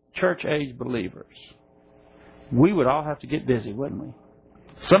for church-age believers? We would all have to get busy, wouldn't we?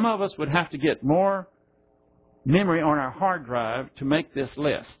 Some of us would have to get more memory on our hard drive to make this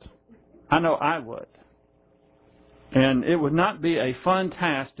list. I know I would. And it would not be a fun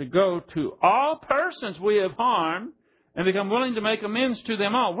task to go to all persons we have harmed and become willing to make amends to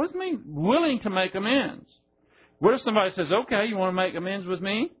them all. What does it mean, willing to make amends? What if somebody says, okay, you want to make amends with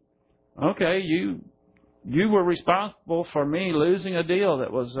me? Okay, you were responsible for me losing a deal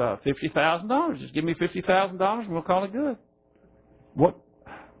that was $50,000. Just give me $50,000 and we'll call it good. What?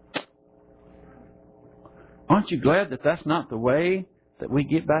 Aren't you glad that that's not the way that we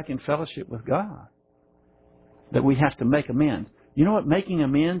get back in fellowship with God? that we have to make amends. You know what making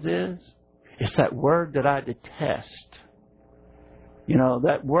amends is? It's that word that I detest. You know,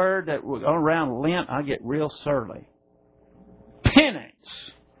 that word that around Lent I get real surly.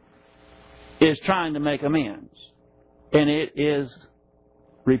 Penance is trying to make amends. And it is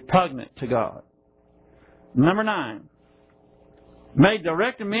repugnant to God. Number 9. Make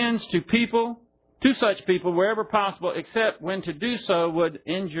direct amends to such people wherever possible, except when to do so would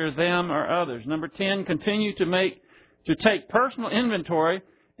injure them or others. Number 10. Continue to take personal inventory,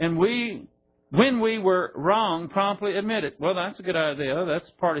 and when we were wrong, promptly admit it. Well, that's a good idea. That's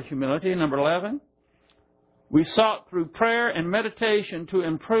part of humility. Number 11. We sought through prayer and meditation to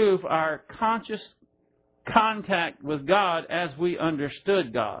improve our conscious contact with God as we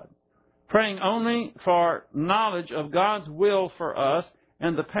understood God, praying only for knowledge of God's will for us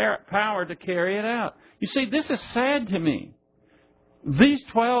and the power to carry it out. You see, this is sad to me. These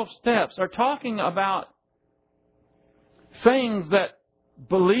 12 steps are talking about things that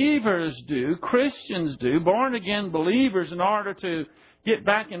believers do, Christians do, born-again believers, in order to get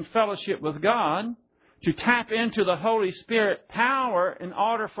back in fellowship with God, to tap into the Holy Spirit power in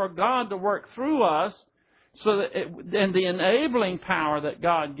order for God to work through us, and the enabling power that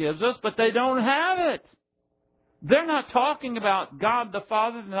God gives us, but they don't have it. They're not talking about God the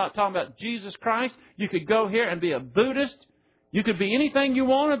Father. They're not talking about Jesus Christ. You could go here and be a Buddhist. You could be anything you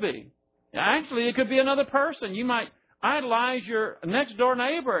want to be. Actually, it could be another person. You might idolize your next door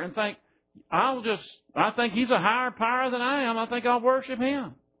neighbor and think, I think he's a higher power than I am. I think I'll worship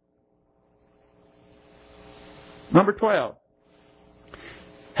him. Number 12.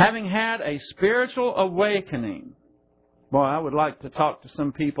 Having had a spiritual awakening. Boy, I would like to talk to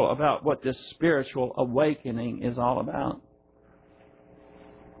some people about what this spiritual awakening is all about.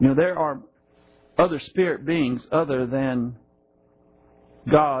 You know, there are other spirit beings other than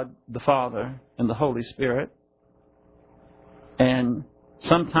God the Father and the Holy Spirit. And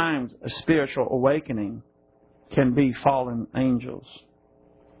sometimes a spiritual awakening can be fallen angels.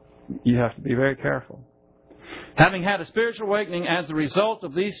 You have to be very careful. Having had a spiritual awakening as a result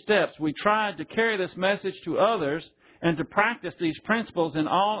of these steps, we tried to carry this message to others and to practice these principles in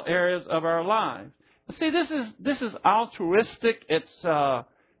all areas of our lives. See, this is altruistic.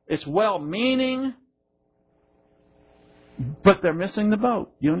 It's well-meaning, but they're missing the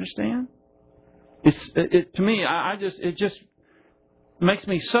boat. You understand? To me, it just makes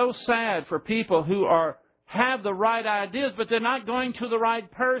me so sad for people who have the right ideas, but they're not going to the right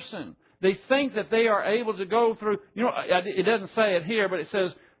person. They think that they are able to go through, it doesn't say it here, but it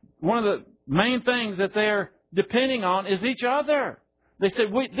says one of the main things that they're depending on is each other. They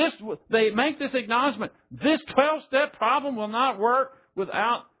said, they make this acknowledgement. This 12-step problem will not work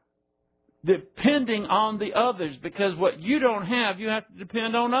without depending on the others, because what you don't have, you have to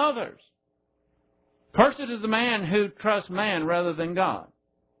depend on others. Cursed is the man who trusts man rather than God.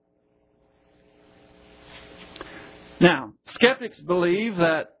 Now, skeptics believe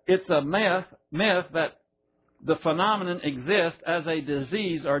that it's a myth that the phenomenon exists as a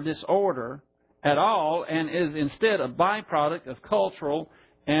disease or disorder at all and is instead a byproduct of cultural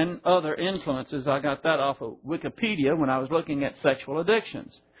and other influences. I got that off of Wikipedia when I was looking at sexual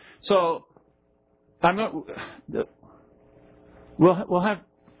addictions. So, we'll have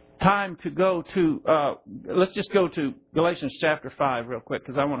time to go to, let's just go to Galatians chapter 5 real quick,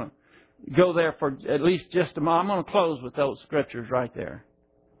 because I want to go there for at least just a moment. I'm going to close with those scriptures right there.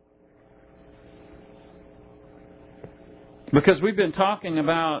 Because we've been talking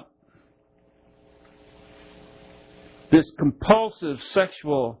about this compulsive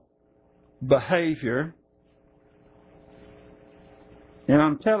sexual behavior. And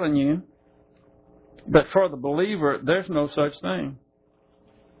I'm telling you that for the believer, there's no such thing.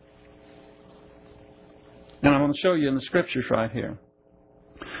 And I'm going to show you in the scriptures right here.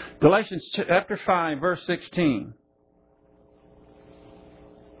 Galatians chapter 5, verse 16.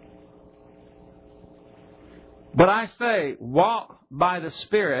 But I say, walk by the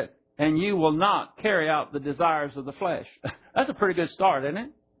Spirit, and you will not carry out the desires of the flesh. That's a pretty good start, isn't it?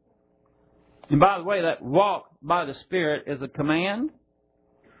 And by the way, that walk by the Spirit is a command.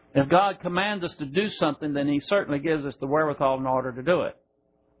 If God commands us to do something, then He certainly gives us the wherewithal in order to do it.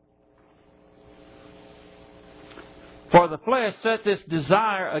 For the flesh set this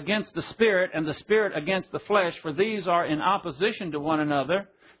desire against the Spirit, and the Spirit against the flesh, for these are in opposition to one another,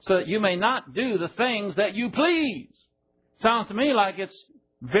 so that you may not do the things that you please. Sounds to me like it's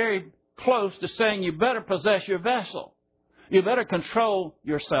very close to saying you better possess your vessel. You better control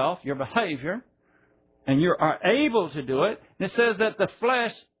yourself, your behavior, and you are able to do it. And it says that the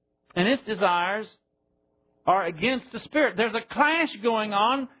flesh and its desires are against the Spirit. There's a clash going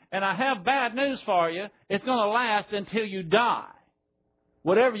on, And I have bad news for you. It's going to last until you die.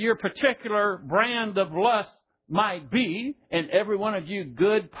 Whatever your particular brand of lust might be, and every one of you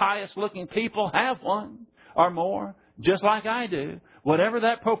good, pious-looking people have one or more, just like I do. Whatever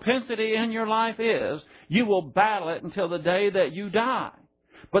that propensity in your life is, you will battle it until the day that you die.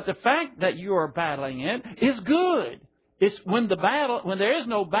 But the fact that you are battling it is good. It's when there is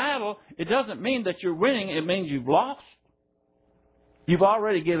no battle, it doesn't mean that you're winning. It means you've lost. You've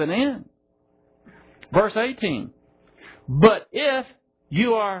already given in. Verse 18. But if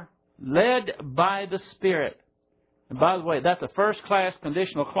you are led by the Spirit. And by the way, that's a first-class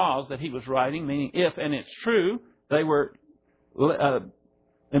conditional clause that he was writing, meaning if, and it's true, they were,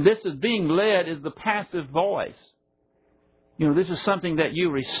 and this is being led is the passive voice. You know, this is something that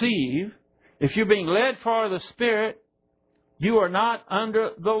you receive. If you're being led for the Spirit, you are not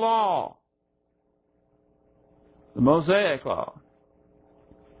under the law. The Mosaic law.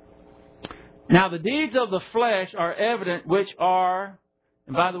 Now, the deeds of the flesh are evident, which are,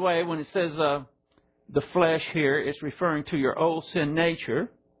 and by the way, when it says the flesh here, it's referring to your old sin nature.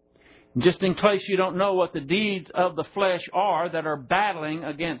 Just in case you don't know what the deeds of the flesh are that are battling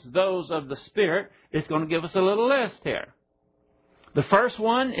against those of the Spirit, it's going to give us a little list here. The first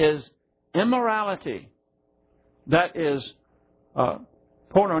one is immorality. That is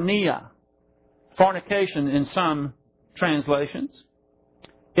porneia, fornication in some translations.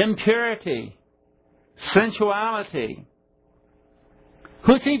 Impurity, sensuality.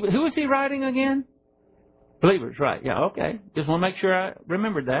 Who is he writing again? Believers, right. Yeah, okay. Just want to make sure I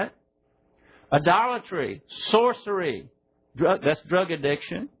remembered that. Idolatry, sorcery, that's drug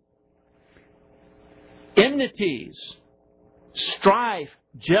addiction. Enmities, strife,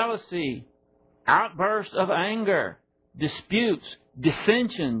 jealousy, outbursts of anger, disputes,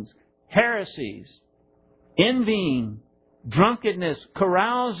 dissensions, heresies, envying, drunkenness,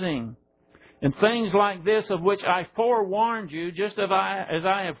 carousing, and things like this, of which I forewarned you, just as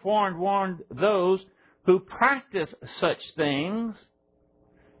I have forewarned those who practice such things,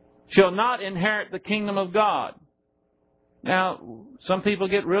 shall not inherit the kingdom of God. Now, some people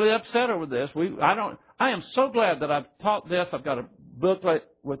get really upset over this. I am so glad that I've taught this. I've got a booklet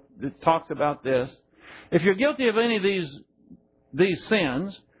that talks about this. If you're guilty of any of these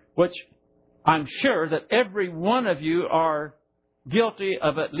sins, which I'm sure that every one of you are guilty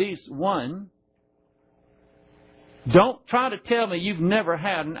of at least one, don't try to tell me you've never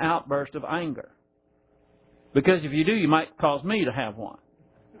had an outburst of anger. Because if you do, you might cause me to have one.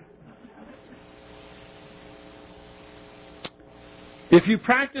 If you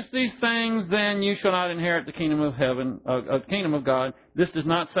practice these things, then you shall not inherit the kingdom of heaven, kingdom of God. This does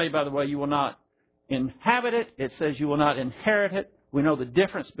not say, by the way, you will not inhabit it. It says you will not inherit it. We know the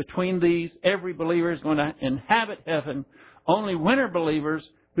difference between these. Every believer is going to inhabit heaven. Only winner believers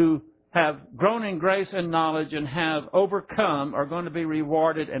who have grown in grace and knowledge and have overcome are going to be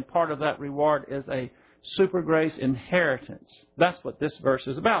rewarded, and part of that reward is a super grace inheritance. That's what this verse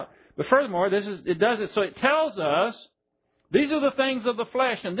is about. But furthermore, it does it so it tells us these are the things of the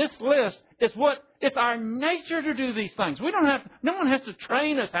flesh, and this list is it's our nature to do these things. No one has to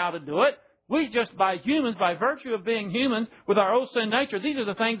train us how to do it. We just, by virtue of being humans with our old sin nature, these are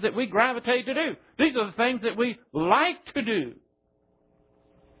the things that we gravitate to do. These are the things that we like to do.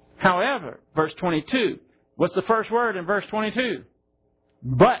 However, verse 22, what's the first word in verse 22?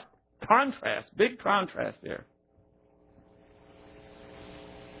 But. Contrast, big contrast here.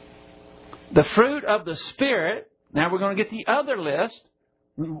 The fruit of the Spirit, now we're going to get the other list.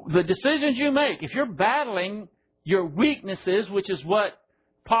 The decisions you make, if you're battling your weaknesses, which is what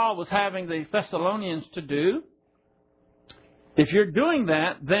Paul was having the Thessalonians to do, if you're doing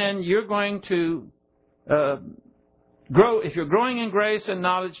that, then you're going to grow. If you're growing in grace and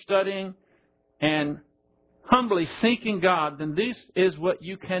knowledge, studying, and humbly seeking God, then this is what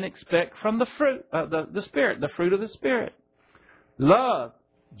you can expect from the fruit of the Spirit, the fruit of the Spirit. Love,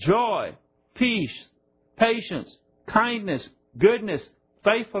 joy, peace, patience, kindness, goodness,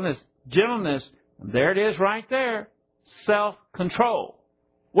 faithfulness, gentleness. And there it is right there. Self-control.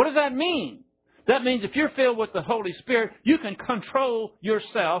 What does that mean? That means if you're filled with the Holy Spirit, you can control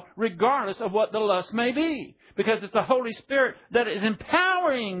yourself regardless of what the lust may be. Because it's the Holy Spirit that is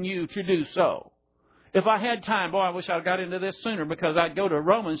empowering you to do so. If I had time, boy, I wish I'd got into this sooner, because I'd go to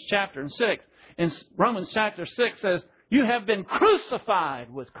Romans chapter 6. And Romans chapter 6 says, you have been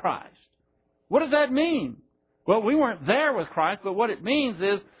crucified with Christ. What does that mean? Well, we weren't there with Christ, but what it means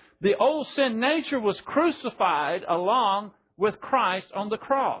is the old sin nature was crucified along with Christ on the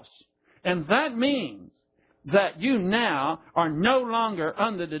cross. And that means that you now are no longer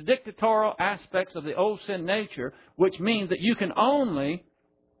under the dictatorial aspects of the old sin nature, which means that you can only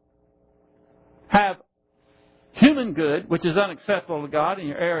have human good, which is unacceptable to God in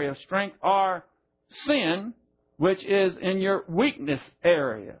your area of strength, or sin, which is in your weakness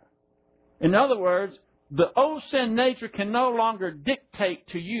area. In other words, the old sin nature can no longer dictate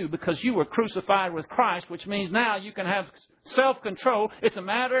to you because you were crucified with Christ, which means now you can have self-control. It's a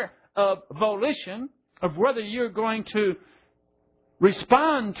matter of volition, of whether you're going to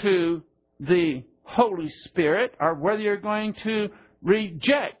respond to the Holy Spirit or whether you're going to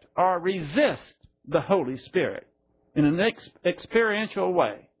reject or resist the Holy Spirit in an experiential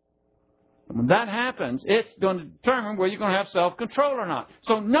way. And when that happens, it's going to determine whether you're going to have self-control or not.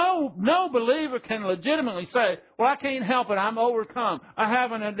 So no believer can legitimately say, well, I can't help it. I'm overcome. I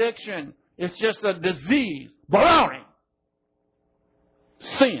have an addiction. It's just a disease. Baloney!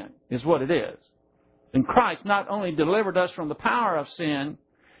 Sin is what it is. And Christ not only delivered us from the power of sin,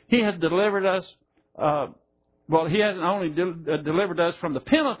 He has delivered us, He hasn't only delivered us from the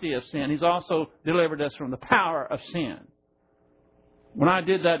penalty of sin, He's also delivered us from the power of sin. When I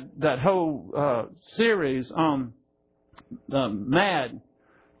did that whole series on the MAD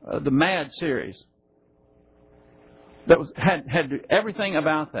series, that had everything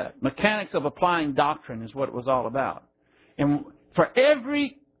about that. Mechanics of applying doctrine is what it was all about. And for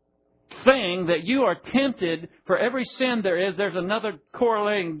every thing that you are tempted, for every sin there's another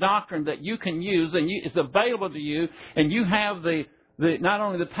correlating doctrine that you can use, and it's available to you, and you have the not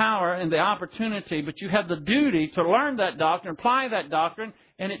only the power and the opportunity, but you have the duty to learn that doctrine, apply that doctrine,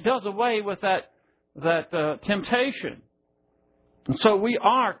 and it does away with that temptation. And so we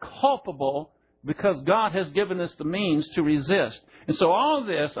are culpable because God has given us the means to resist. And so all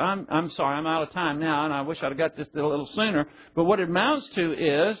this, I'm sorry, I'm out of time now, and I wish I'd have got this a little sooner, but what it amounts to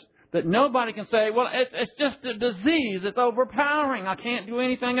is that nobody can say, well, it's just a disease. It's overpowering. I can't do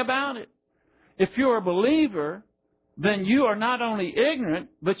anything about it. If you're a believer, then you are not only ignorant,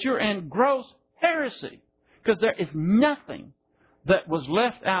 but you're in gross heresy. Because there is nothing that was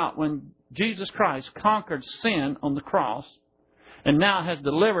left out when Jesus Christ conquered sin on the cross and now has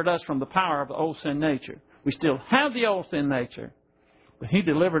delivered us from the power of the old sin nature. We still have the old sin nature, but He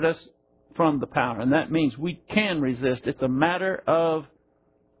delivered us from the power. And that means we can resist. It's a matter of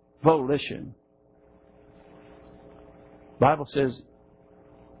volition. The Bible says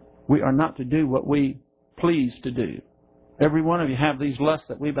we are not to do what we please to do. Every one of you have these lusts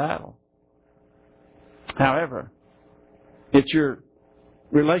that we battle. However, it's your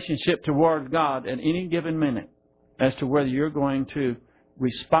relationship towards God at any given minute as to whether you're going to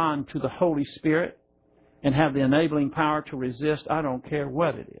respond to the Holy Spirit and have the enabling power to resist. I don't care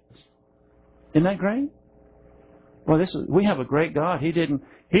what it is. Isn't that great? Well, we have a great God. He didn't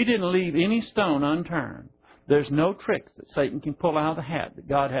leave any stone unturned. There's no tricks that Satan can pull out of the hat that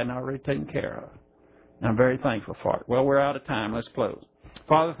God hadn't already taken care of. And I'm very thankful for it. Well, we're out of time. Let's close.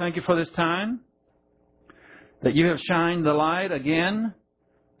 Father, thank you for this time that you have shined the light again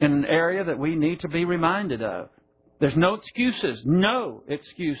in an area that we need to be reminded of. There's no excuses. No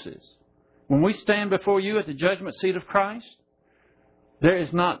excuses. When we stand before you at the judgment seat of Christ, there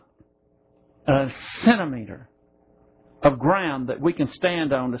is not a centimeter of ground that we can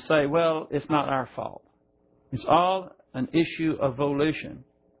stand on to say, well, it's not our fault. It's all an issue of volition.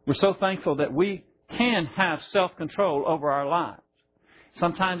 We're so thankful that we can have self-control over our lives.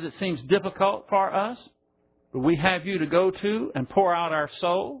 Sometimes it seems difficult for us, but we have you to go to and pour out our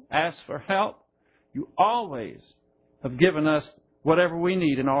soul, ask for help. You always have given us whatever we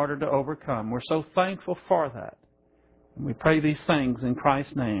need in order to overcome. We're so thankful for that. And we pray these things in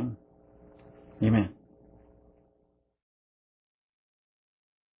Christ's name. Amen.